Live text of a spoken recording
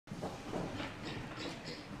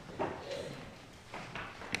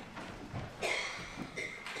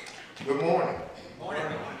Good morning.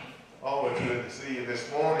 Morning. Always good to see you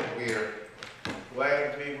this morning. We are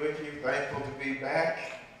glad to be with you, thankful to be back,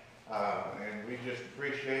 and we just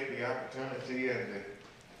appreciate the opportunity and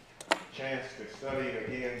the chance to study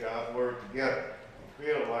again God's Word together. We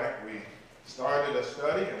feel like we started a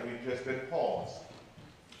study and we've just been paused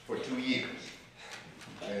for 2 years,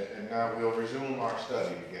 and now we'll resume our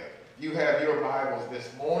study together. You have your Bibles this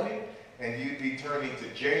morning, and you'd be turning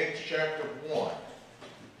to James chapter 1.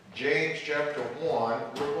 James chapter 1,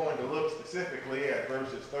 we're going to look specifically at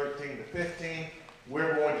verses 13 to 15.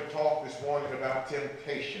 We're going to talk this morning about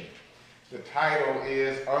temptation. The title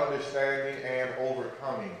is Understanding and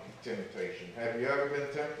Overcoming Temptation. Have you ever been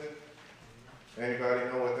tempted? Anybody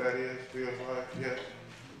know what that is? Feels like? Yes?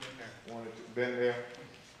 Been there?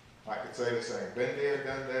 I could say the same. Been there,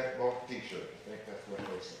 done that, bought a t-shirt. I think that's what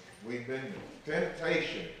they say. We've been there.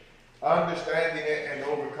 Temptation. Understanding it and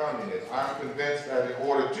overcoming it. I'm convinced that in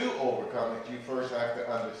order to overcome it, you first have to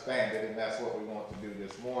understand it, and that's what we want to do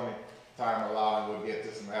this morning. Time allowing, we'll get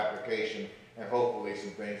to some application and hopefully some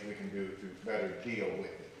things we can do to better deal with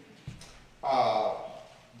it.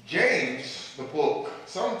 James, the book,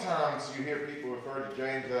 sometimes you hear people refer to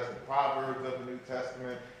James as the Proverbs of the New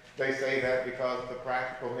Testament. They say that because of the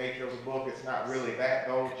practical nature of the book. It's not really that,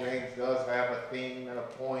 though. James does have a theme and a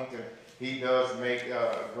point, and he does make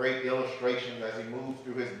great illustrations as he moves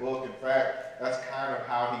through his book. In fact, that's kind of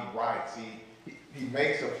how he writes. He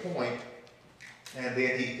makes a point, and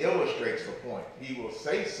then he illustrates the point. He will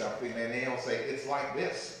say something, and then he'll say, it's like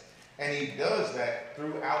this. And he does that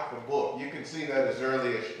throughout the book. You can see that as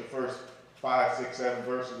early as the first 5, 6, 7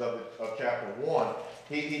 verses of chapter 1.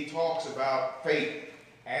 He talks about faith,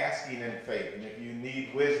 asking in faith. And if you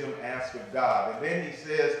need wisdom, ask of God. And then he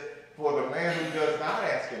says, for the man who does not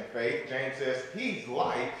ask in faith, James says, he's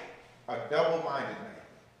like a double-minded man.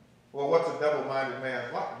 Well, what's a double-minded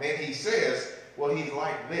man like? Then he says, well, he's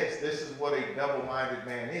like this. This is what a double-minded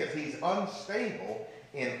man is. He's unstable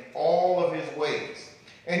in all of his ways.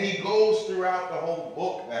 And he goes throughout the whole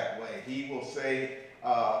book that way. He will say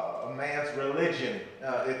a man's religion,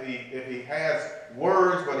 if he has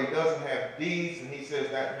words but he doesn't have deeds, and he says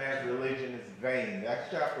that man's religion is vain. That's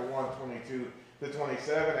chapter 1, 22 to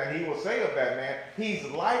 27, and he will say of that man, he's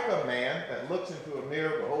like a man that looks into a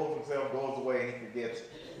mirror, beholds himself, goes away, and he forgets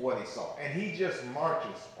what he saw. And he just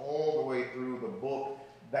marches all the way through the book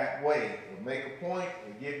that way. He'll make a point,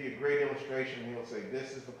 he'll give you a great illustration, and he'll say,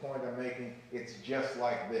 this is the point I'm making, it's just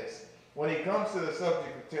like this. When he comes to the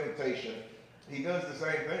subject of temptation, he does the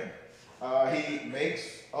same thing. He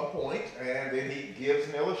makes a point, and then he gives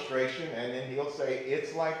an illustration, and then he'll say,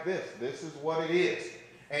 it's like this. This is what it is.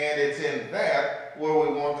 And it's in that where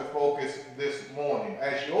we want to focus this morning.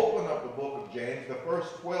 As you open up the book of James, the first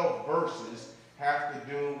 12 verses have to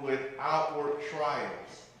do with outward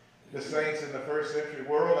trials. The saints in the first century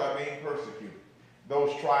world are being persecuted.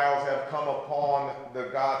 Those trials have come upon the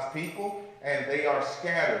God's people, and they are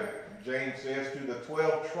scattered. James says to the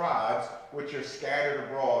 12 tribes which are scattered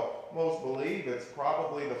abroad. Most believe it's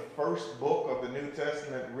probably the first book of the New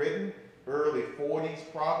Testament written, early 40s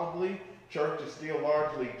probably. Church is still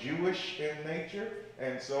largely Jewish in nature,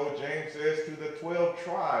 and so James says to the 12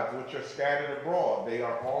 tribes which are scattered abroad, they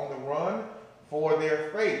are on the run for their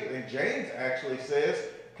faith. And James actually says,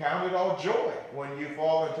 count it all joy when you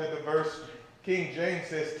fall into the verse. King James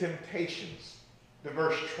says temptations, the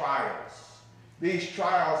verse trials. These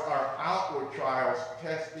trials are outward trials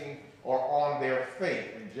testing or on their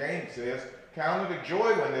faith. And James says, count it a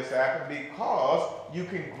joy when this happens because you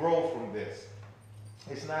can grow from this.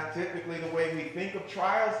 It's not typically the way we think of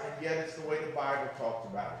trials, and yet it's the way the Bible talks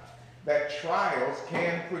about it. That trials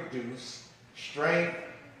can produce strength,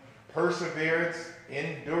 perseverance,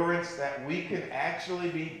 endurance, that we can actually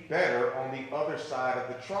be better on the other side of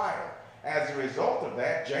the trial. As a result of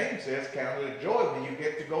that, James says, count it a joy when you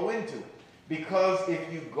get to go into it. Because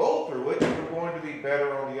if you go through it, you're going to be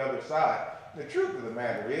better on the other side. The truth of the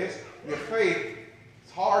matter is, your faith,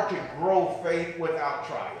 it's hard to grow faith without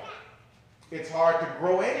trial. It's hard to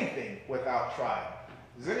grow anything without trial.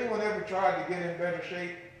 Has anyone ever tried to get in better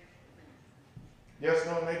shape? Yes,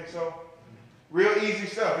 no, maybe so? Real easy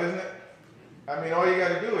stuff, isn't it? I mean, all you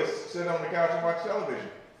got to do is sit on the couch and watch television.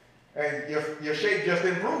 And your shape just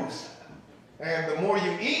improves. And the more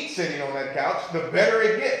you eat sitting on that couch, the better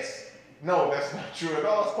it gets. No, that's not true at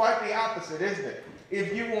all. It's quite the opposite, isn't it?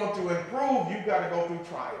 If you want to improve, you've got to go through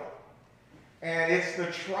trial. And it's the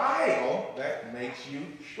trial that makes you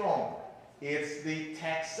stronger. It's the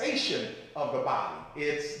taxation of the body.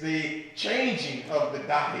 It's the changing of the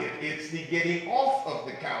diet. It's the getting off of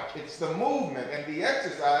the couch. It's the movement and the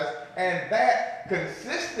exercise, and that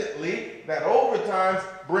consistently, that over time,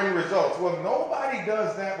 bring results. Well, nobody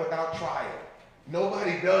does that without trial.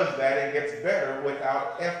 Nobody does that and gets better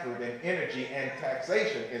without effort and energy and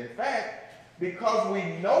taxation. In fact, because we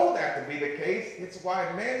know that to be the case, it's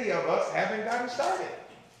why many of us haven't gotten started.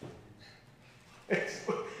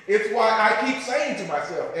 It's why I keep saying to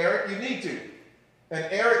myself, Eric, you need to. And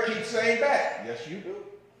Eric keeps saying back, yes, you do.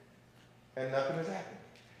 And nothing has happened.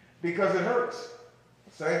 Because it hurts.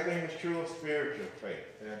 The same thing is true of spiritual faith.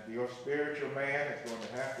 And your spiritual man is going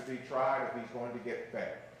to have to be tried if he's going to get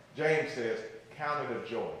better. James says, count it a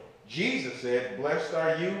joy. Jesus said, blessed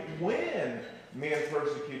are you when men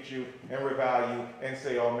persecute you and revile you and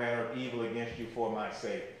say all manner of evil against you for my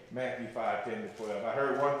sake. Matthew 5:10-12. I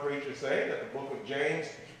heard one preacher say that the book of James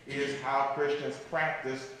is how Christians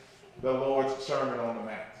practice the Lord's Sermon on the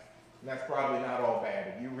Mount. And that's probably not all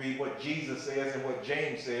bad. If you read what Jesus says and what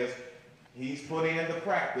James says, he's putting into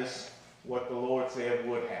practice what the Lord said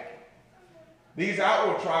would happen. These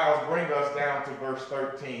outward trials bring us down to verse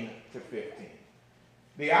 13 to 15.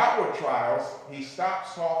 The outward trials, he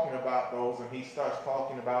stops talking about those and he starts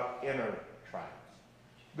talking about inner trials.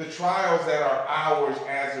 The trials that are ours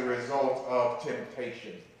as a result of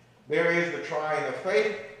temptation. There is the trying of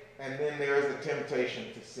faith, and then there is the temptation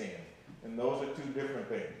to sin. And those are two different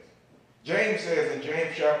things. James says in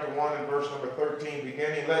James chapter 1 and verse number 13,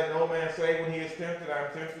 beginning, let no man say when he is tempted, I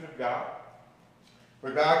am tempted of God.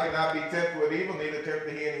 For God cannot be tempted with evil, neither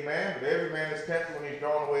tempted he any man, but every man is tempted when he is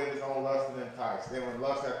drawn away with his own lust and enticed. Then when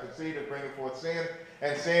lust hath conceived, bringeth forth sin,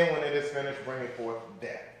 and sin, when it is finished, bringeth forth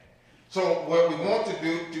death. So what we want to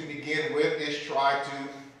do to begin with is try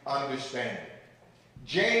to understand it.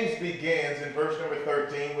 James begins in verse number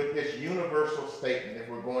 13 with this universal statement. If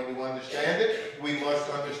we're going to understand it, we must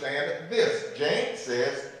understand this. James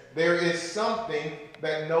says there is something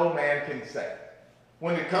that no man can say.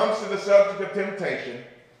 When it comes to the subject of temptation,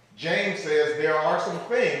 James says there are some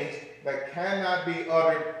things that cannot be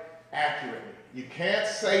uttered accurately. You can't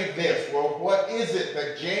say this. Well, what is it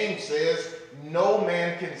that James says no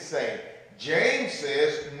man can say? James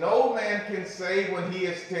says no man can say when he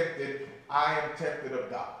is tempted, I am tempted of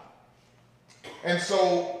God. And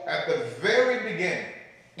so at the very beginning,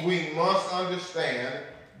 we must understand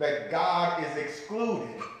that God is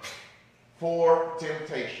excluded for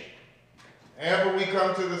temptation. Whenever we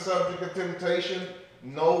come to the subject of temptation,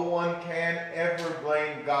 no one can ever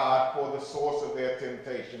blame God for the source of their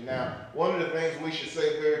temptation. Now, one of the things we should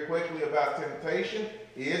say very quickly about temptation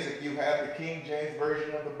is, if you have the King James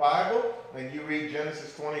Version of the Bible, and you read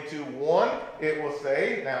Genesis 22:1, it will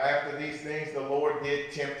say, now after these things the Lord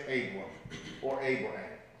did tempt Abram, or Abraham.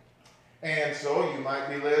 And so you might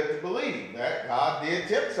be led to believe that God did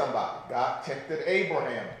tempt somebody. God tempted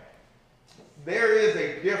Abraham. There is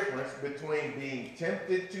a difference between being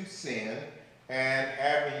tempted to sin and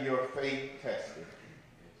having your faith tested.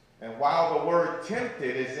 And while the word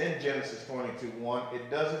tempted is in Genesis 22:1,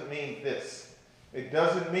 it doesn't mean this. It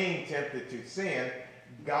doesn't mean tempted to sin.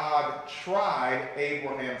 God tried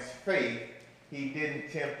Abraham's faith. He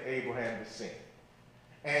didn't tempt Abraham to sin.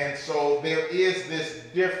 And so there is this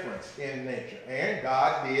difference in nature. And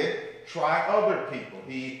God did try other people.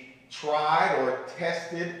 He tried or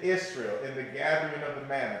tested Israel in the gathering of the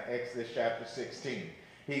manna, Exodus chapter 16.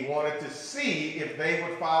 He wanted to see if they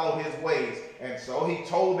would follow his ways. And so he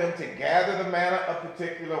told them to gather the manna a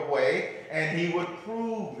particular way, and he would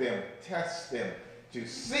prove them, test them, to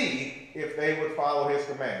see if they would follow his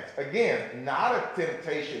commands. Again, not a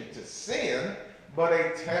temptation to sin, but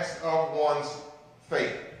a test of one's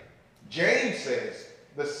faith. James says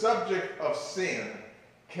the subject of sin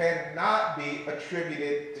cannot be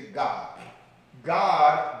attributed to God.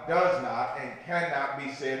 God does not and cannot be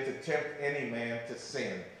said to tempt any man to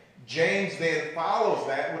sin. James then follows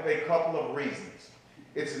that with a couple of reasons.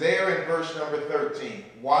 It's there in verse number 13.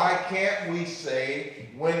 Why can't we say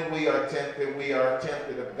when we are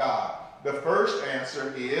tempted of God? The first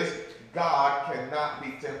answer is God cannot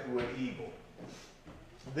be tempted with evil.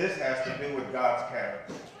 This has to do with God's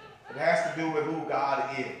character. It has to do with who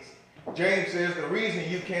God is. James says the reason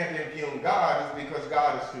you can't impugn God is because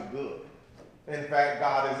God is too good. In fact,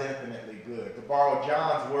 God is infinitely good. To borrow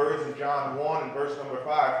John's words in John 1 and verse number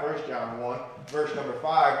 5, 1 John 1, verse number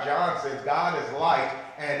 5, John says, God is light,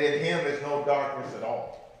 and in him is no darkness at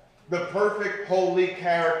all. The perfect, holy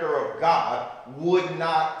character of God would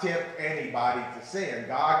not tempt anybody to sin.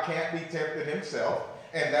 God can't be tempted himself.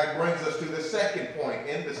 And that brings us to the second point.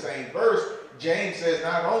 In the same verse, James says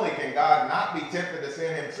not only can God not be tempted to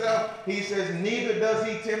sin himself, he says neither does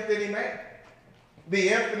he tempt any man. The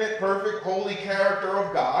infinite, perfect, holy character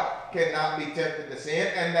of God cannot be tempted to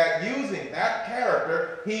sin, and that using that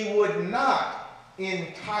character, he would not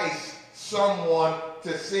entice someone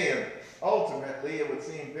to sin. Ultimately, it would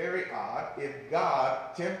seem very odd if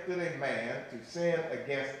God tempted a man to sin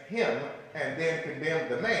against him and then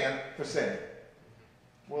condemned the man for sinning.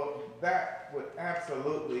 Well, that would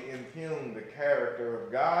absolutely impugn the character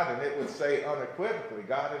of God, and it would say unequivocally,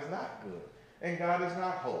 God is not good, and God is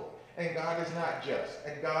not holy, and God is not just,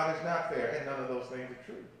 and God is not fair, and none of those things are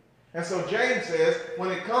true. And so James says,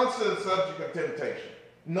 when it comes to the subject of temptation,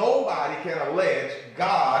 nobody can allege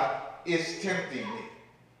God is tempting me.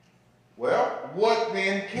 Well, what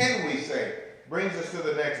then can we say? Brings us to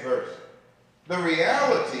the next verse. The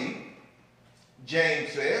reality,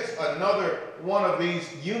 James says, another one of these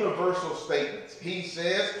universal statements. He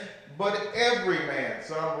says, but every man.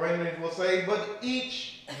 Some renderings will say, but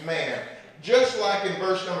each man. Just like in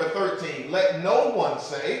verse number 13, let no one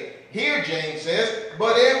say, here James says,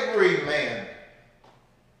 but every man.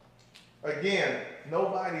 Again,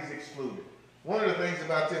 nobody's excluded. One of the things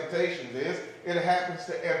about temptations is it happens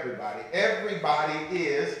to everybody. Everybody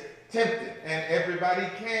is tempted, and everybody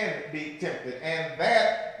can be tempted, and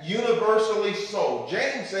that universally so.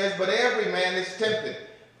 James says, but every man is tempted.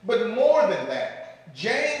 But more than that,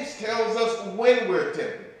 James tells us when we're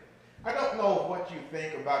tempted. I don't know what you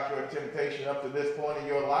think about your temptation up to this point in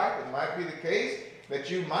your life. It might be the case that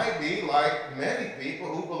you might be like many people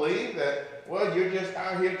who believe that, well, you're just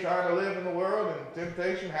out here trying to live in the world and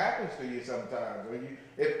temptation happens to you sometimes. Or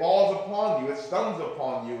it falls upon you, it stumbles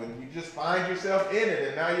upon you, and you just find yourself in it,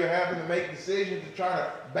 and now you're having to make decisions to try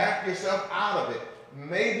to back yourself out of it.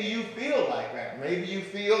 Maybe you feel like that. Maybe you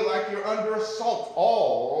feel like you're under assault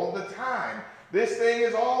all the time. This thing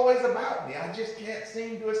is always about me. I just can't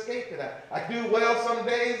seem to escape it. I do well some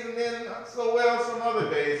days and then not so well some other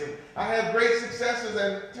days. And I have great successes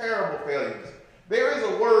and terrible failures. There is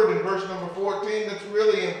a word in verse number 14 that's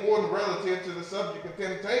really important relative to the subject of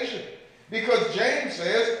temptation. Because James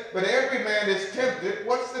says, but every man is tempted.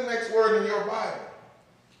 What's the next word in your Bible?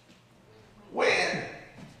 When.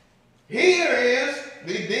 Here is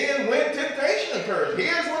the then when temptation occurs.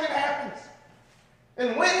 Here's when it happens.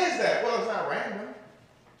 And when is that? Well, it's not random.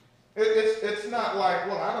 It's not like,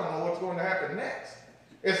 well, I don't know what's going to happen next.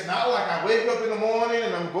 It's not like I wake up in the morning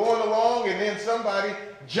and I'm going along and then somebody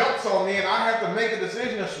jumps on me and I have to make a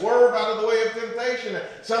decision to swerve out of the way of temptation. And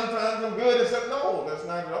sometimes I'm good and sometimes no, that's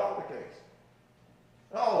not at all the case.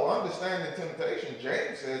 Oh, understanding temptation,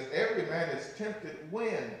 James says every man is tempted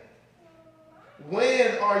when?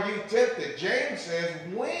 When are you tempted? James says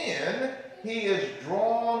when he is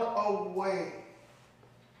drawn away.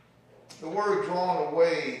 The word drawn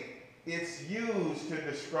away, it's used to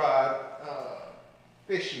describe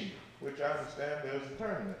fishing, which I understand there's a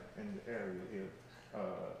tournament in the area here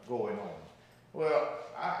going on. Well,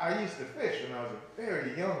 I used to fish when I was a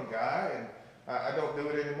very young guy, and I don't do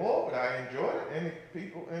it anymore, but I enjoyed it. Any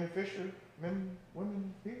people, any fishermen,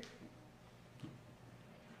 women here?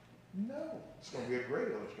 No. It's going to be a great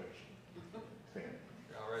illustration.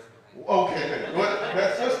 Okay, well,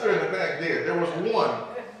 that sister in the back there was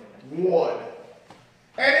one.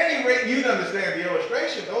 At any rate, you'd understand the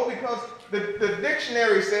illustration, though, because the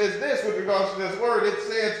dictionary says this with regards to this word. It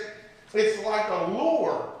says it's like a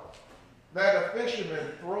lure that a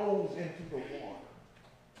fisherman throws into the water.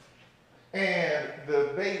 And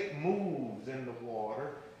the bait moves in the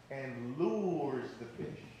water and lures the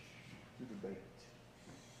fish to the bait.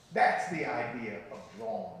 That's the idea of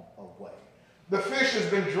drawn away. The fish has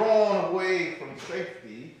been drawn away from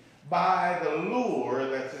safety by the lure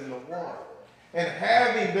that's in the water. And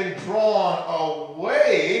having been drawn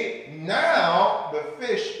away, now the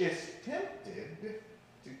fish is tempted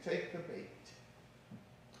to take the bait.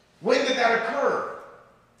 When did that occur?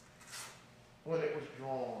 When it was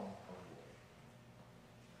drawn away.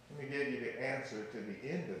 Let me give you the answer to the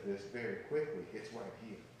end of this very quickly. It's right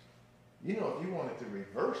here. You know, if you wanted to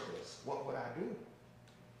reverse this, what would I do?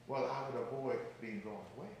 Well, I would avoid being drawn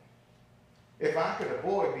away. If I could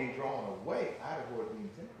avoid being drawn away, I'd avoid being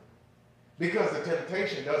tempted. Because the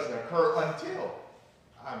temptation doesn't occur until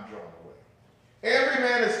I'm drawn away. Every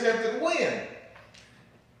man is tempted when?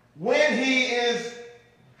 When he is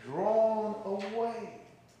drawn away.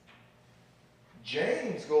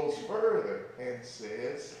 James goes further and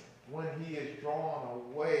says, when he is drawn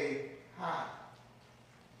away, how?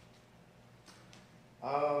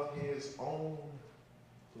 Of his own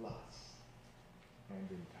lust and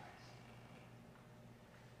enticement.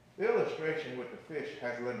 The illustration with the fish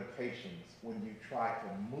has limitations when you try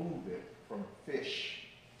to move it from fish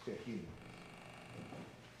to human.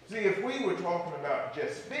 See, if we were talking about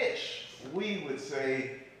just fish, we would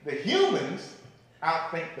say the humans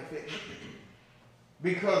outthink the fish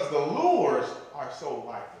because the lures are so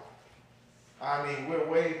lifelike. I mean, we're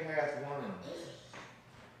way past worms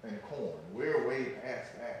and corn. We're way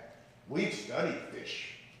past that. We've studied fish.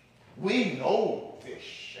 We know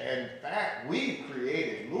fish. In fact, we've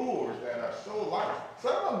created lures that are so light.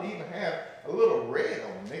 Some of them even have a little red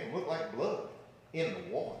on them. They can look like blood in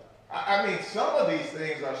the water. I mean, some of these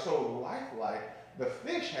things are so lifelike, the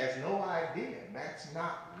fish has no idea. That's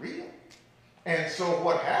not real. And so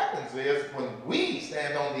what happens is when we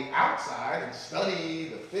stand on the outside and study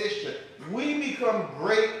the fish, we become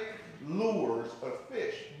great lures of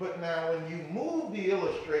fish. But now when you move the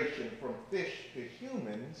illustration from fish to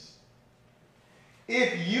humans,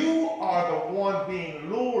 if you are the one being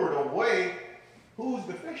lured away, who's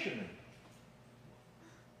the fisherman?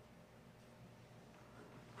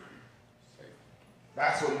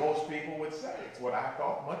 That's what most people would say. It's what I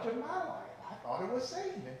thought much of my life. I thought it was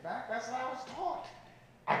Satan. In fact, that's what I was taught.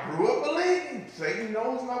 I grew up believing Satan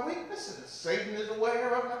knows my weaknesses. Satan is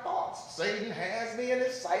aware of my thoughts. Satan has me in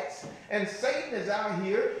his sights. And Satan is out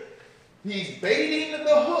here. He's baiting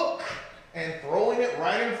the hook and throwing it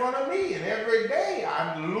right in front of me. And every day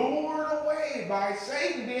I'm lured away by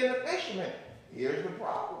Satan being the fisherman. Here's the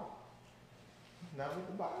problem. Not what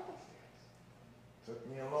the Bible says. Took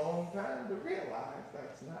me a long time to realize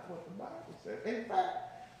that's not what the Bible says. In fact,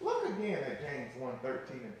 look again at James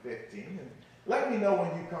 1:13 and 15, and let me know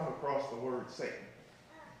when you come across the word Satan.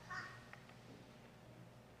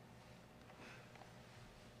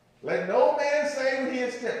 Let no man say when he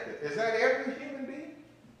is tempted. Is that every human being?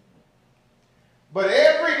 But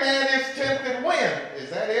every man is tempted when? Is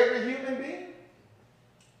that every human being?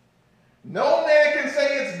 No man can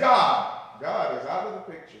say it's God. God is out of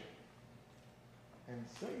the picture. And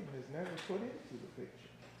Satan is never put into the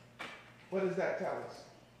picture. What does that tell us?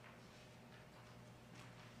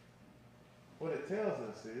 What it tells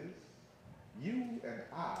us is you and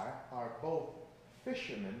I are both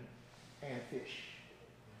fishermen and fish.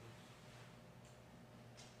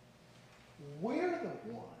 We're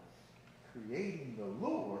the ones creating the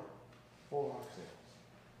lure for ourselves.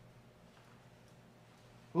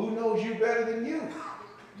 Who knows you better than you?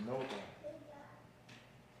 Nobody.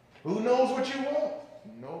 Who knows what you want?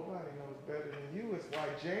 Nobody knows better than you. It's why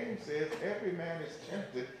James says every man is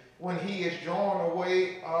tempted when he is drawn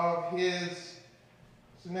away of his,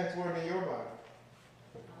 what's the next word in your Bible?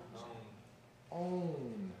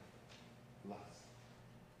 Own lust.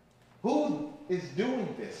 Who is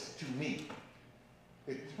doing this to me?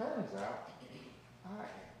 It turns out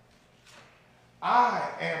I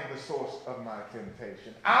am the source of my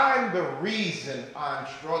temptation. I'm the reason I'm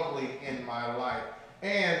struggling in my life.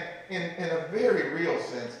 And in a very real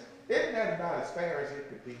sense, isn't that about as fair as it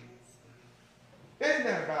could be? Isn't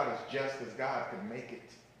that about as just as God could make it?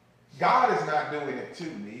 God is not doing it to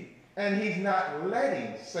me, and he's not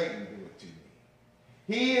letting Satan do it to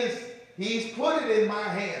me. He's put it in my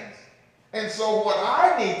hands. And so what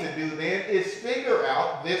I need to do then is figure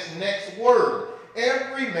out this next word.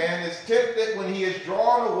 Every man is tempted when he is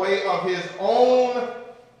drawn away of his own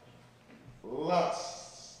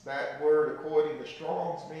lust. That word, according to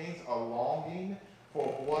Strong's, means a longing for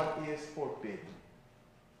what is forbidden.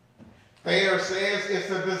 Thayer says it's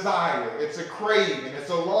a desire, it's a craving, it's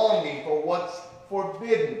a longing for what's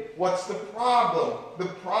forbidden. What's the problem? The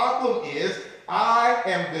problem is I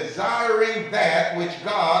am desiring that which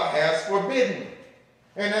God has forbidden.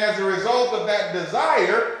 And as a result of that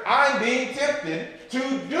desire, I'm being tempted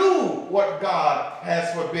to do what God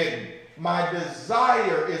has forbidden. My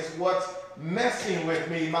desire is what's messing with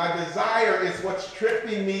me. My desire is what's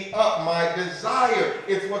tripping me up. My desire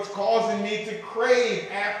is what's causing me to crave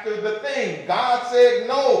after the thing. God said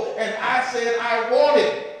no, and I said I want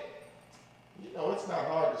it. You know, it's not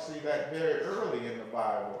hard to see that very early in the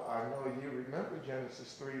Bible. I know you remember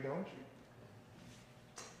Genesis 3, don't you?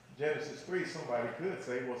 Genesis 3, somebody could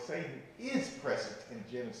say, well, Satan is present in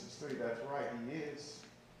Genesis 3. That's right, he is.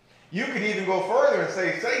 You could even go further and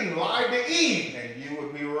say Satan lied to Eve, and you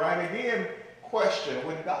would be right again. Question,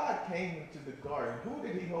 when God came into the garden, who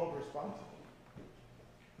did he hold responsible?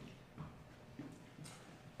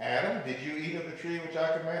 Adam, did you eat of the tree which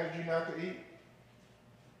I commanded you not to eat?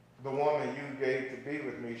 The woman you gave to be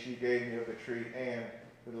with me, she gave me of the tree. And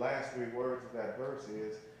the last three words of that verse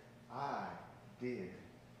is, I did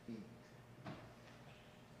eat.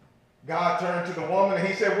 God turned to the woman and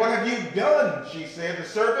he said, what have you done? She said, the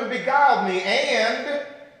serpent beguiled me and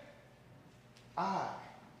I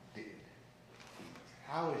did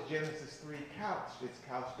How is Genesis 3 couched? It's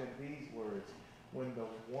couched in these words. When the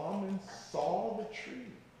woman saw the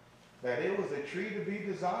tree, that it was a tree to be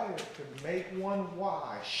desired, to make one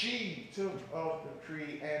wise, she took of the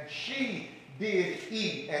tree, and she did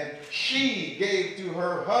eat, and she gave to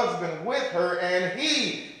her husband with her, and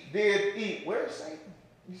he did eat. Where's Satan?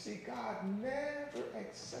 You see, God never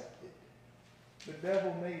accepted. The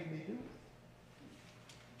devil made me do it.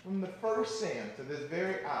 From the first sin to this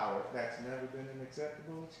very hour, that's never been an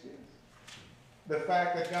acceptable excuse. The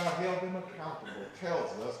fact that God held them accountable tells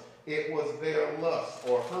us it was their lust,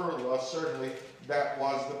 or her lust, certainly, that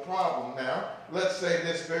was the problem. Now, let's say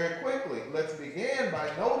this very quickly. Let's begin by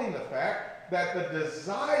noting the fact that the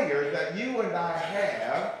desires that you and I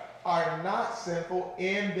have are not sinful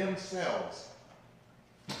in themselves.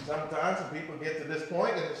 Sometimes when people get to this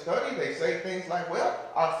point in the study, they say things like, well,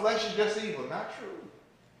 our flesh is just evil. Not true.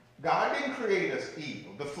 God didn't create us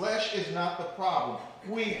evil. The flesh is not the problem.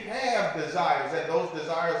 We have desires, and those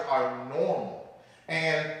desires are normal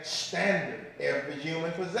and standard. Every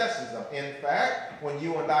human possesses them. In fact, when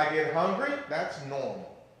you and I get hungry, that's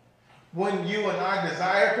normal. When you and I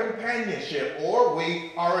desire companionship, or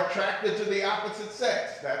we are attracted to the opposite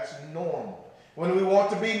sex, that's normal. When we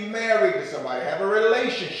want to be married to somebody, have a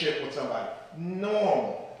relationship with somebody,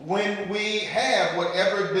 normal. When we have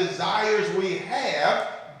whatever desires we have,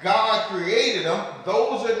 God created them.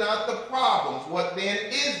 Those are not the problems. What then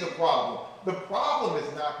is the problem? The problem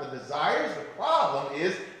is not the desires. The problem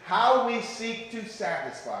is how we seek to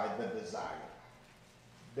satisfy the desire.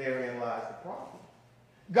 Therein lies the problem.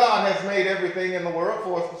 God has made everything in the world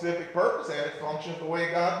for a specific purpose, and it functions the way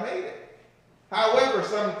God made it. However,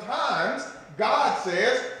 sometimes God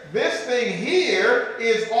says, this thing here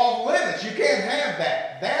is off limits. You can't have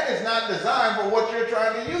that. That is not designed for what you're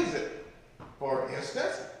trying to use it. For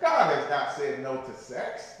instance, God has not said no to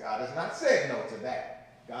sex. God has not said no to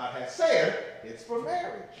that. God has said it's for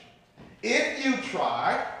marriage. If you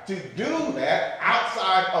try to do that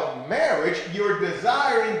outside of marriage, you're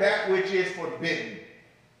desiring that which is forbidden.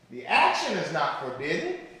 The action is not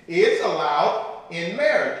forbidden. It's allowed in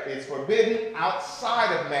marriage. It's forbidden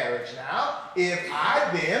outside of marriage. Now, if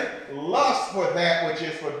I then lust for that which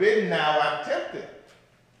is forbidden, now I'm tempted.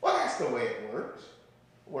 Well, that's the way it works.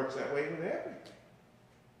 It works that way with everything.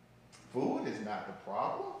 Food is not the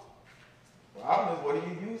problem. The problem is, what are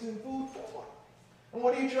you using food for? And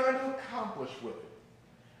what are you trying to accomplish with it?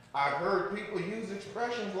 I've heard people use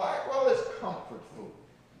expressions like, well, it's comfort food.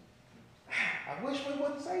 I wish we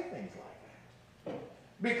wouldn't say things like that.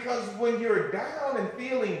 Because when you're down and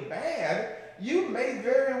feeling bad, you may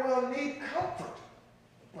very well need comfort.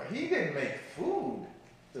 But he didn't make food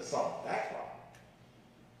to solve that problem.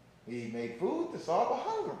 He made food to solve a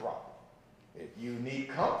hunger problem. If you need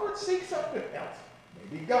comfort, seek something else.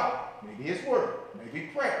 Maybe God, maybe his word, maybe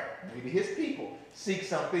prayer, maybe his people. Seek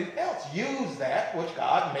something else. Use that which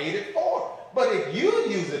God made it for. But if you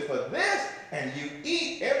use it for this, and you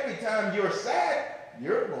eat every time you're sad,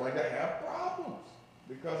 you're going to have problems.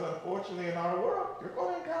 Because unfortunately in our world, you're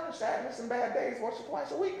going to encounter sadness and bad days once or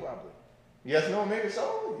twice a week probably. Yes, no, maybe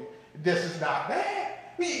so. This is not bad.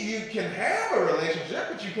 You can have a relationship,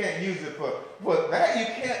 but you can't use it for that. You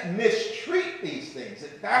can't mistreat these things.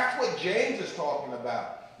 That's what James is talking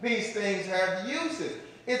about. These things have uses.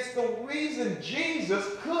 It's the reason Jesus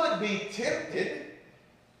could be tempted,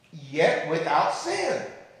 yet without sin.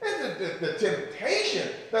 And the temptation,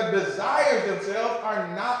 the desires themselves are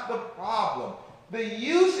not the problem. The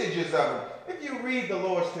usages of them. If you read the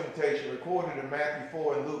Lord's temptation recorded in Matthew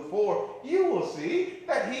 4 and Luke 4, you will see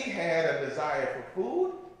that he had a desire for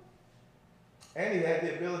food, and he had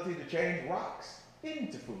the ability to change rocks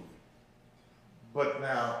into food. But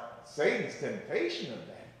now, Satan's temptation of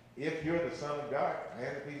that, if you're the Son of God,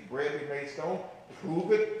 command that these bread be made stone,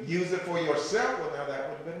 prove it, use it for yourself, well now that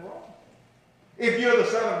would have been wrong. If you're the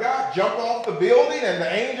Son of God, jump off the building and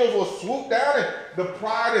the angels will swoop down and the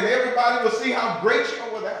pride and everybody will see how great you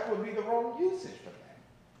are. Well, that would be the wrong usage for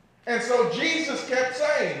that. And so Jesus kept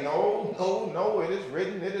saying, no, no, no, it is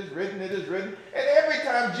written, it is written, it is written. And every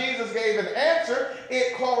time Jesus gave an answer,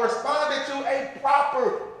 it corresponded to a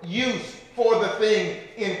proper use for the thing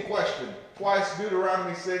in question. Twice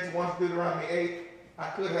Deuteronomy 6, once Deuteronomy 8. I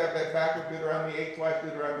could have that backward, Deuteronomy 8, twice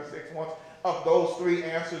Deuteronomy 6, once. Of those three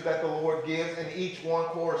answers that the Lord gives, and each one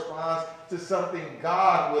corresponds to something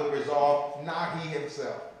God would resolve, not he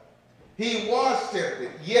himself. He was tempted,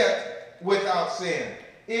 yet without sin.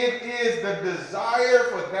 It is the desire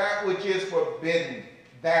for that which is forbidden.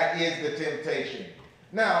 That is the temptation.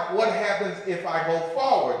 Now, what happens if I go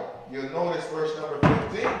forward? You'll notice verse number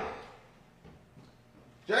 15.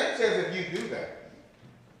 James says if you do that,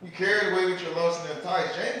 You carried away with your lust and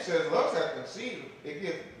enticed. James says lust hath conceived.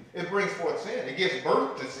 It brings forth sin. It gives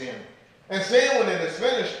birth to sin. And sin, when it is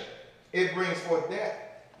finished, it brings forth death.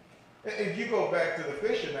 If you go back to the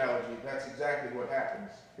fish analogy, that's exactly what happens.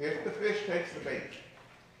 If the fish takes the bait,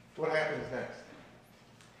 what happens next?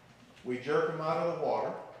 We jerk him out of the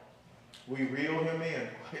water. We reel him in,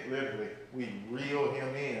 quite literally. We reel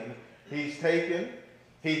him in. He's taken.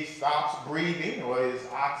 He stops breathing, or his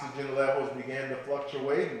oxygen levels begin to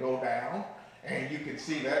fluctuate and go down. And you can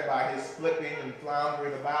see that by his flipping and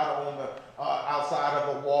floundering about on the outside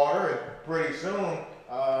of the water. And pretty soon,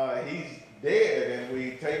 he's dead. And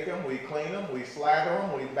we take him, we clean him, we slather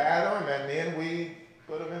him, we batter him, and then we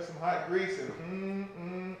put him in some hot grease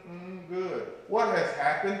and good. What has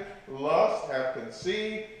happened? Lust have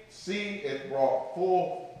conceived. See, it's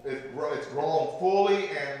grown fully,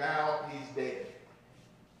 and now he's dead.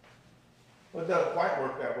 But it doesn't quite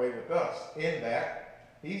work that way with us, in that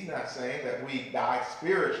he's not saying that we die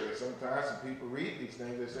spiritually. Sometimes when people read these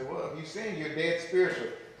things, they say, well, if you sin, you're dead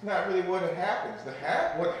spiritually. It's not really what happens.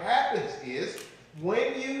 What happens is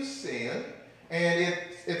when you sin and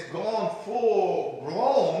it's gone full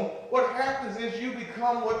blown, what happens is you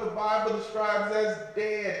become what the Bible describes as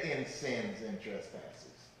dead in sins and trespasses.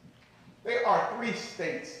 There are 3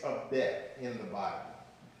 states of death in the Bible.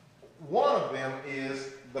 One of them is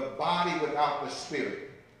the body without the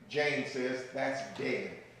spirit. James says that's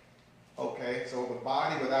dead. Okay, so the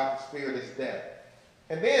body without the spirit is death.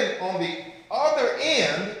 And then on the other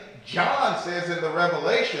end, John says in the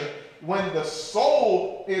Revelation, when the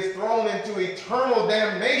soul is thrown into eternal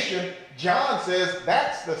damnation, John says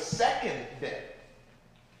that's the second death.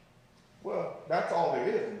 Well, that's all there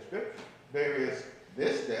is in Scripture. There is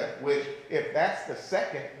this death, which if that's the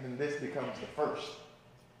second, then this becomes the first.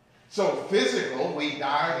 So physical, we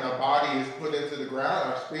die and our body is put into the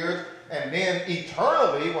ground, our spirits, and then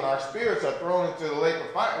eternally, when our spirits are thrown into the lake of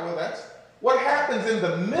fire, well, that's what happens in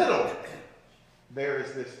the middle. There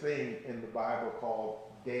is this thing in the Bible called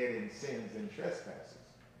dead in sins and trespasses.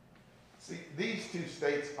 See, these 2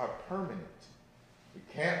 states are permanent. We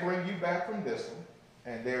can't bring you back from this one,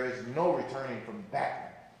 and there is no returning from that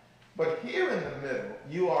one. But here in the middle,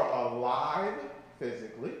 you are alive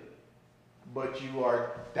physically, but you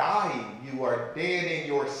are dying. You are dead in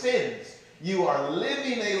your sins. You are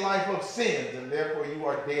living a life of sins, and therefore you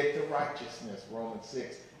are dead to righteousness. Romans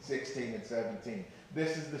 6:16 and 17.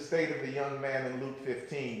 This is the state of the young man in Luke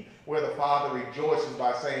 15, where the father rejoices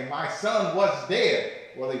by saying, my son was dead.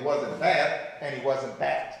 Well, he wasn't bad, and he wasn't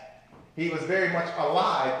bad. He was very much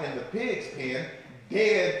alive in the pig's pen,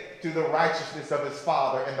 dead to the righteousness of his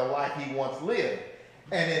father and the life he once lived.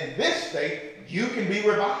 And in this state, you can be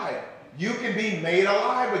revived. You can be made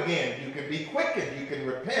alive again. You can be quickened. You can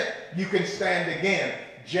repent. You can stand again.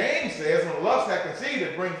 James says, when lust hath conceived,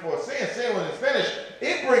 it brings forth sin. Sin, when it's finished,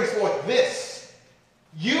 it brings forth this.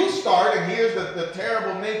 You start, and here's the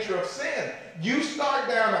terrible nature of sin. You start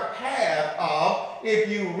down a path of, if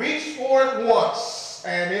you reach for it once,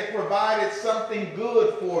 and it provided something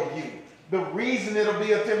good for you, the reason it'll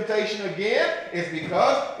be a temptation again is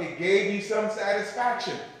because it gave you some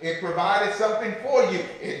satisfaction. It provided something for you.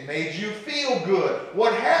 It made you feel good.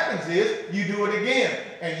 What happens is you do it again,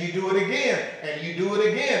 and you do it again, and you do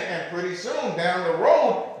it again, and pretty soon down the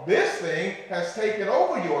road, this thing has taken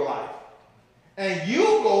over your life. And you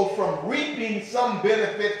go from reaping some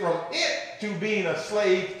benefit from it to being a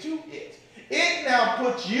slave to it. It now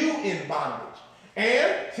puts you in bondage.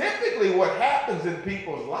 And typically what happens in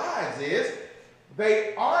people's lives is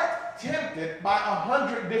they aren't tempted by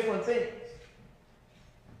 100 different things.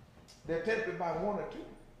 They're tempted by 1 or 2.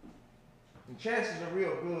 And chances are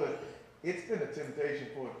real good it's been a temptation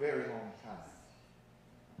for a very long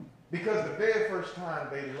time. Because the very first time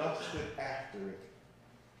they lusted after it,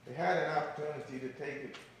 they had an opportunity to take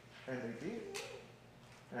it, and they did.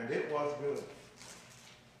 And it was good.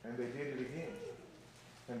 And they did it again.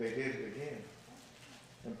 And they did it again.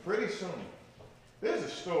 And pretty soon, there's a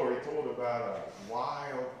story told about a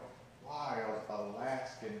wild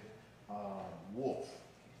Alaskan wolf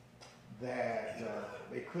that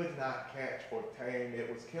they could not catch or tame.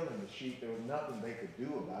 It was killing the sheep. There was nothing they could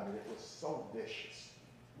do about it. It was so vicious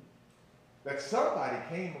that somebody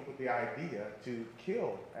came up with the idea to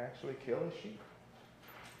actually kill a sheep.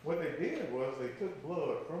 What they did was they took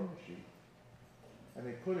blood from the sheep and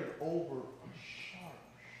they put it over a sharp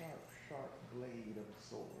blade of a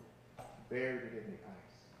sword, buried it in the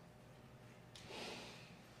ice.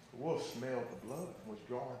 The wolf smelled the blood and was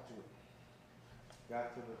drawn to it.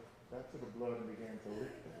 Got to the blood and began to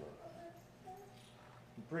lick the blood.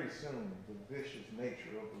 And pretty soon, the vicious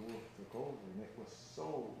nature of the wolf took over, and it was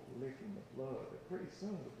so licking the blood that pretty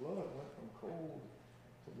soon the blood went from cold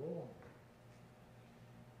to warm.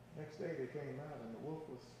 Next day they came out, and the wolf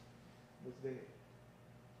was dead.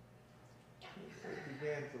 It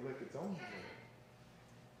began to lick its own blood.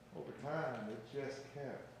 Over time, it just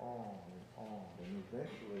kept on and on, and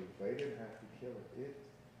eventually they didn't have to kill it.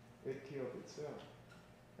 It killed itself.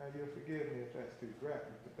 Now, you'll forgive me if that's too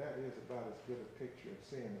graphic, but that is about as good a picture of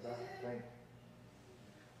sin as I can think.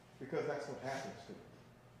 Because that's what happens to us.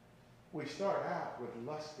 We start out with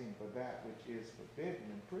lusting for that which is forbidden,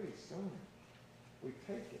 and pretty soon we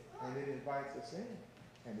take it, and it invites us in,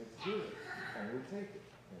 and it's good, and we take it,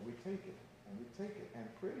 and we take it, and we take it, and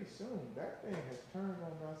pretty soon that thing has turned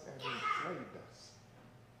on us and enslaved us.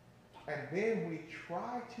 And then we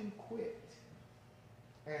try to quit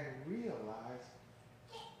and realize,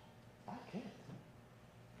 I can't.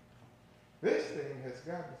 This thing has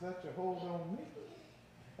gotten such a hold on me.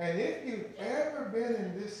 And if you've ever been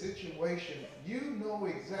in this situation, you know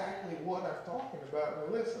exactly what I'm talking about.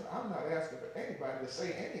 Now listen, I'm not asking for anybody to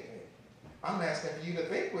say anything. I'm asking for you to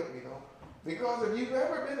think with me though. Because if you've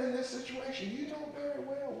ever been in this situation, you know very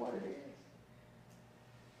well what it is.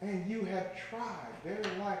 And you have tried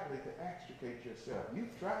very likely to extricate yourself.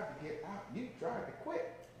 You've tried to get out. You've tried to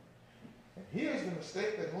quit. And here's the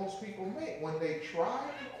mistake that most people make. When they try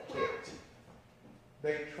to quit,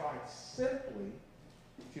 they try simply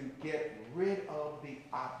to get rid of the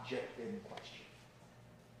object in question.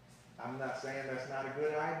 I'm not saying that's not a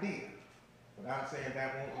good idea, but I'm saying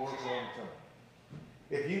that won't work long term.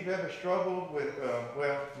 If you've ever struggled with,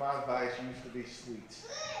 my vice used to be sweets,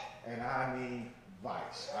 and I mean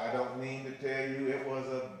vice. I don't mean to tell you it was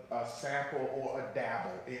a sample or a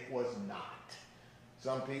dabble. It was not.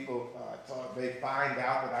 Some people thought they find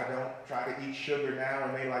out that I don't try to eat sugar now,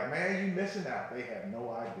 and they like, man, you missing out. They have no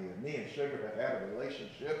idea. Me and sugar have had a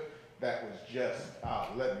relationship that was just,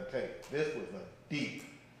 let me tell you, this was a deep,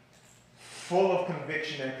 full of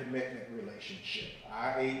conviction and commitment relationship.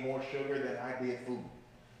 I ate more sugar than I did food.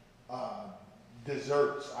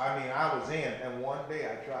 Desserts, I mean, I was in, and one day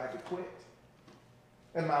I tried to quit.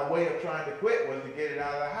 And my way of trying to quit was to get it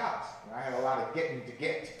out of the house. And I had a lot of getting to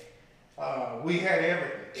get. We had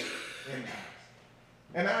everything in the house.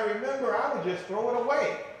 And I remember I would just throw it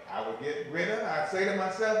away. I would get rid of it. I'd say to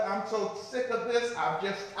myself, I'm so sick of this. I'm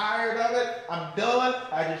just tired of it. I'm done.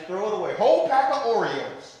 I just throw it away. Whole pack of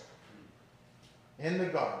Oreos in the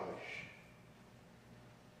garbage.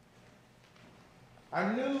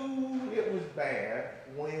 I knew it was bad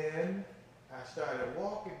when I started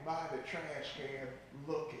walking by the trash can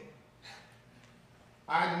looking.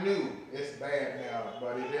 I knew it's bad now,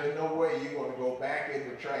 buddy. There's no way you're going to go back in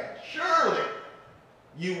the trash. Surely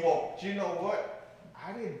you won't. You know what?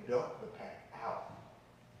 I didn't dump the pack out.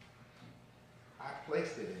 I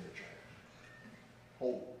placed it in the trash.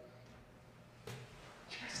 Whole.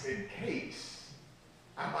 Just in case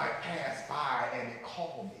I might pass by and it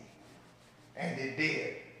called me. And it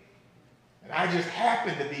did. And I just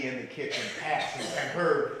happened to be in the kitchen passing and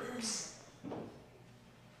heard, psst.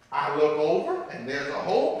 I look over and there's a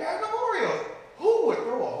whole pack of Oreos. Who would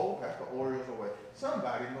throw a whole pack of Oreos away?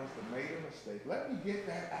 Somebody must have made a mistake. Let me get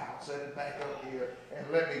that out, set it back up here, and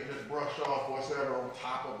let me just brush off whatever on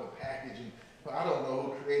top of the packaging. I don't know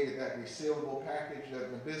who created that resealable package,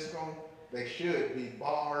 that Nabisco. They should be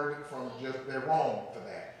barred from just, they're wrong for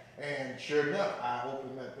that. And sure enough, I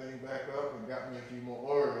opened that thing back up and got me a few more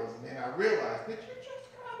Oreos. And then I realized, did you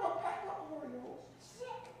just grab a pack of Oreos?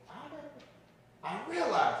 I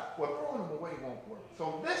realized, well, throwing them away won't work.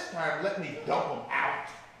 So this time, let me dump them out.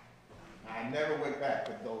 I never went back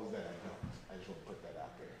for those that I dumped. I just want to put that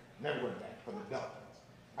out there. Never went back for the dumplings.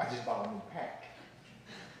 I just bought a new pack.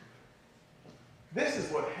 This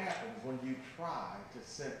is what happens when you try to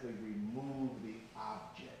simply remove the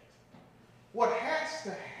object. What has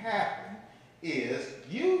to happen is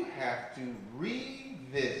you have to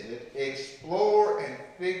revisit, explore, and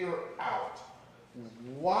figure out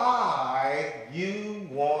why you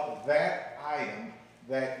want that item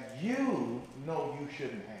that you know you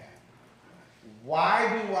shouldn't have.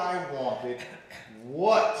 Why do I want it?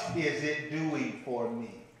 What is it doing for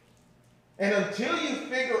me? And until you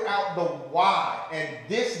figure out the why and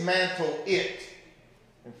dismantle it,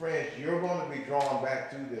 and friends, you're going to be drawn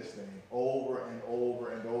back to this thing over and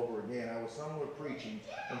over and over again. I was somewhere preaching,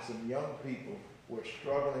 and some young people were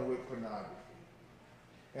struggling with pornography.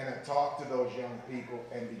 And I talked to those young people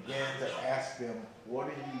and began to ask them, what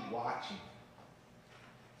are you watching?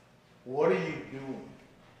 What are you doing?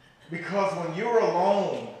 Because when you're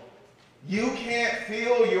alone, you can't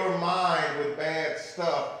fill your mind with bad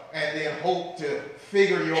stuff and then hope to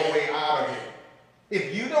figure your way out of it.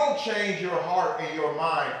 If you don't change your heart and your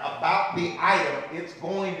mind about the item, it's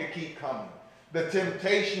going to keep coming. The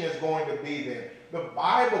temptation is going to be there. The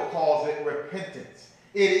Bible calls it repentance.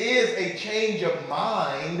 It is a change of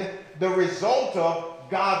mind, the result of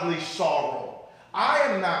godly sorrow. I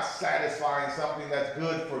am not satisfying something that's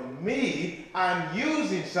good for me. I'm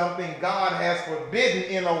using something God has forbidden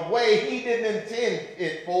in a way he didn't intend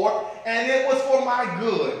it for, and it was for my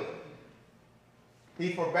good.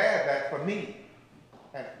 He forbade that for me.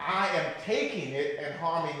 And I am taking it and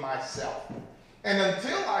harming myself. And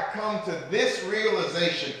until I come to this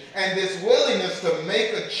realization and this willingness to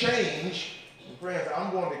make a change, friends,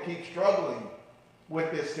 I'm going to keep struggling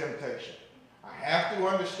with this temptation. I have to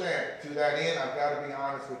understand, to that end, I've got to be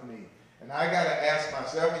honest with me. And I got to ask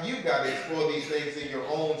myself, and you've got to explore these things in your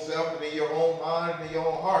own self and in your own mind and in your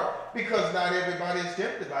own heart. Because not everybody is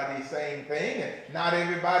tempted by the same thing, and not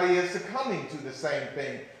everybody is succumbing to the same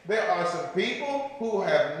thing. There are some people who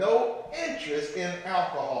have no interest in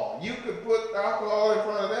alcohol. You could put alcohol in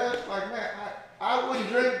front of them, it's like, man, I wouldn't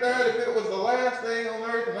drink that if it was the last thing on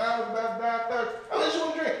earth and I was about to die of thirst. I just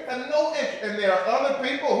wouldn't drink. And no interest. And there are other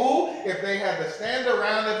people who, if they had to stand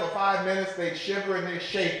around it for 5 minutes, they'd shiver and they'd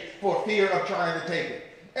shake for fear of trying to take it.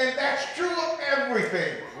 And that's true of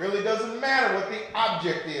everything. It really doesn't matter what the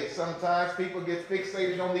object is. Sometimes people get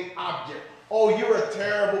fixated on the object. Oh, you're a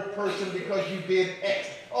terrible person because you did X.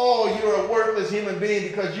 Oh, you're a worthless human being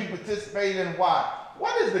because you participated in Y.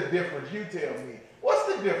 What is the difference? You tell me.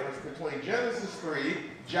 What's the difference between Genesis 3,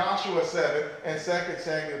 Joshua 7, and 2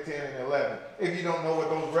 Samuel 10 and 11? If you don't know what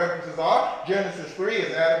those references are, Genesis 3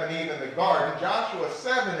 is Adam and Eve in the garden. Joshua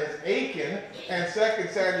 7 is Achan, and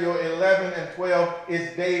 2 Samuel 11 and 12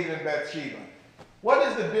 is David and Bathsheba. What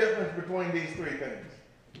is the difference between these three things?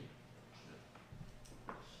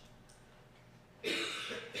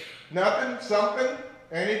 Nothing? Something?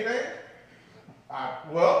 Anything?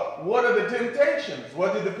 Well, what are the temptations?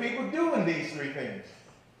 What did the people do in these three things?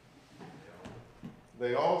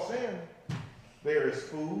 They all sin. There is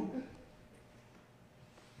food.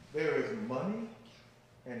 There is money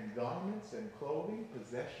and garments and clothing,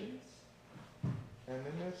 possessions. And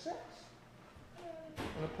then there's sex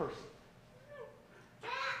and a person.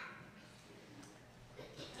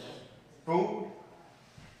 Food,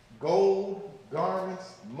 gold,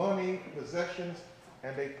 garments, money, possessions,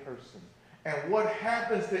 and a person. And what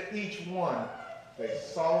happens to each one? They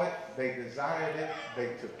saw it, they desired it, they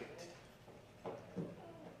took it.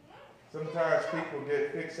 Sometimes people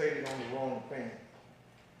get fixated on the wrong thing.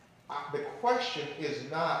 The question is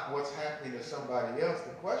not what's happening to somebody else.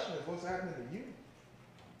 The question is what's happening to you.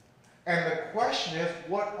 And the question is,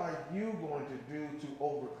 what are you going to do to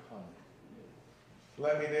overcome it?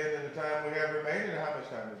 Let me then, in the time we have remaining, how much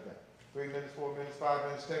time is that? 3 minutes, 4 minutes, 5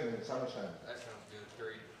 minutes, 10 minutes. How much time? That sounds good.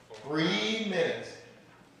 3 minutes.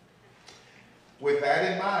 With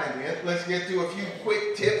that in mind, then, let's get to a few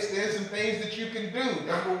quick tips and some things that you can do.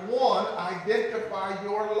 Number one, identify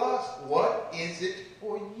your lust. What is it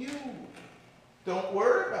for you? Don't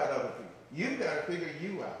worry about other people. You've got to figure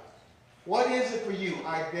you out. What is it for you?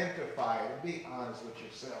 Identify it and be honest with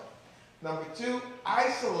yourself. Number two,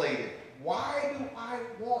 isolate it. Why do I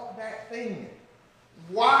want that thing?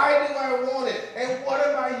 Why do I want it? And what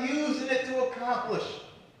am I using it to accomplish?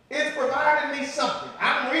 It's providing me something.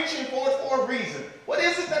 I'm reaching for it for a reason. What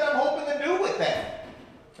is it that I'm hoping to do with that?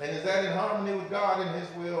 And is that in harmony with God and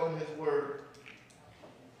His will and His word?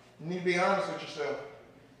 You need to be honest with yourself.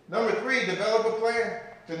 Number three, develop a plan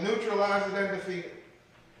to neutralize it and defeat it.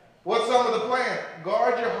 What's some of the plan?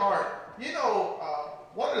 Guard your heart. You know,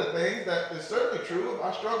 one of the things that is certainly true, if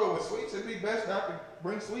I struggle with sweets, it'd be best not to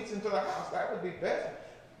bring sweets into the house. That would be best.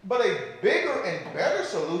 But a bigger and better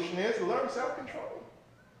solution is to learn self-control.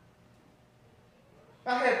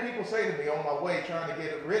 I had people say to me on my way trying to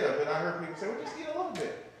get rid of it, I heard people say, well, just eat a little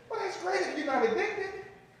bit. Well, that's great if you're not addicted.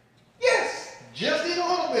 Yes, just eat a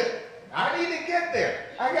little bit. I need to get there.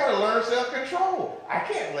 I got to learn self-control. I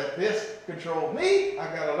can't let this control me.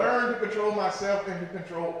 I got to learn to control myself and to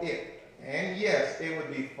control it. And yes, it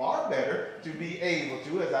would be far better to be able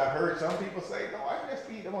to, as I've heard some people say, no, I just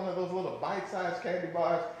eat one of those little bite-sized candy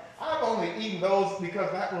bars. I've only eaten those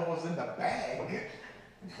because that one was in the bag.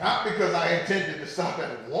 Not because I intended to stop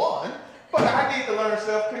at one, but I need to learn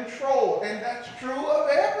self-control. And that's true of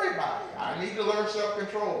everybody. I need to learn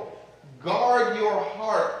self-control. Guard your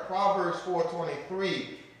heart, Proverbs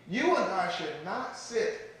 4:23. You and I should not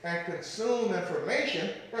sit and consume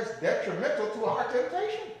information that's detrimental to our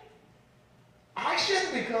temptation. I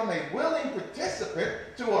shouldn't become a willing participant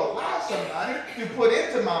to allow somebody to put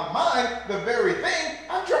into my mind the very thing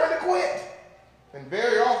I'm trying to quit. And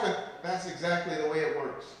very often, that's exactly the way it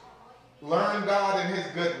works. Learn God and His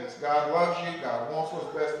goodness. God loves you. God wants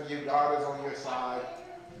what's best for you. God is on your side.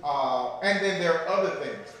 And then there are other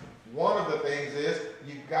things. One of the things is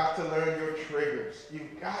you've got to learn your triggers.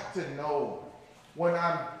 You've got to know when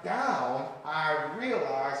I'm down, I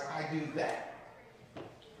realize I do that.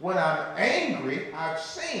 When I'm angry, I've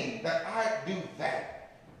seen that I do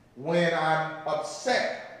that. When I'm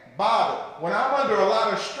upset, bothered, when I'm under a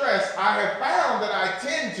lot of stress, I have found that I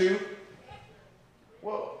tend to,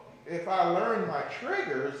 well, if I learn my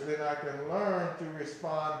triggers, then I can learn to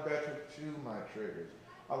respond better to my triggers.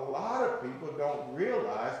 A lot of people don't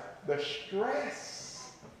realize the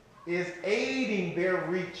stress is aiding their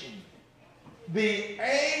reaching. The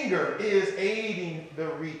anger is aiding the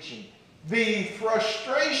reaching. The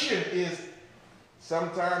frustration is,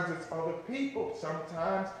 sometimes it's other people.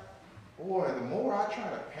 Sometimes, boy, the more I try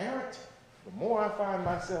to parent, the more I find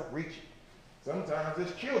myself reaching. Sometimes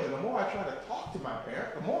it's children. The more I try to talk to my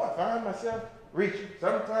parent, the more I find myself reaching.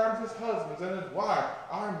 Sometimes it's husbands and it's wives,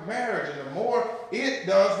 our marriage, and the more it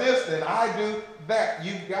does this, then I do that.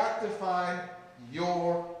 You've got to find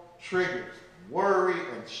your triggers. Worry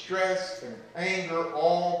and stress and anger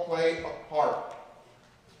all play a part.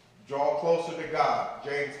 Draw closer to God.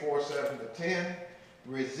 James 4:7-10.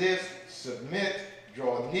 Resist, submit,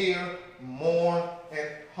 draw near, mourn, and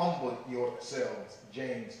humble yourselves,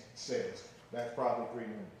 James says. That's probably 3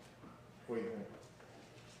 minutes. What do you think?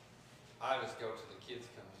 I just go to the kids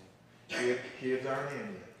coming in. Kids aren't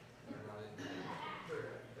in yet.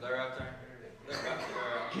 They're out there. They're out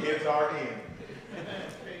there. Kids are in.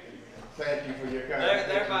 Thank you for your kind.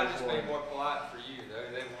 They might just be more polite for you.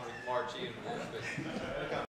 They want to march in with this, but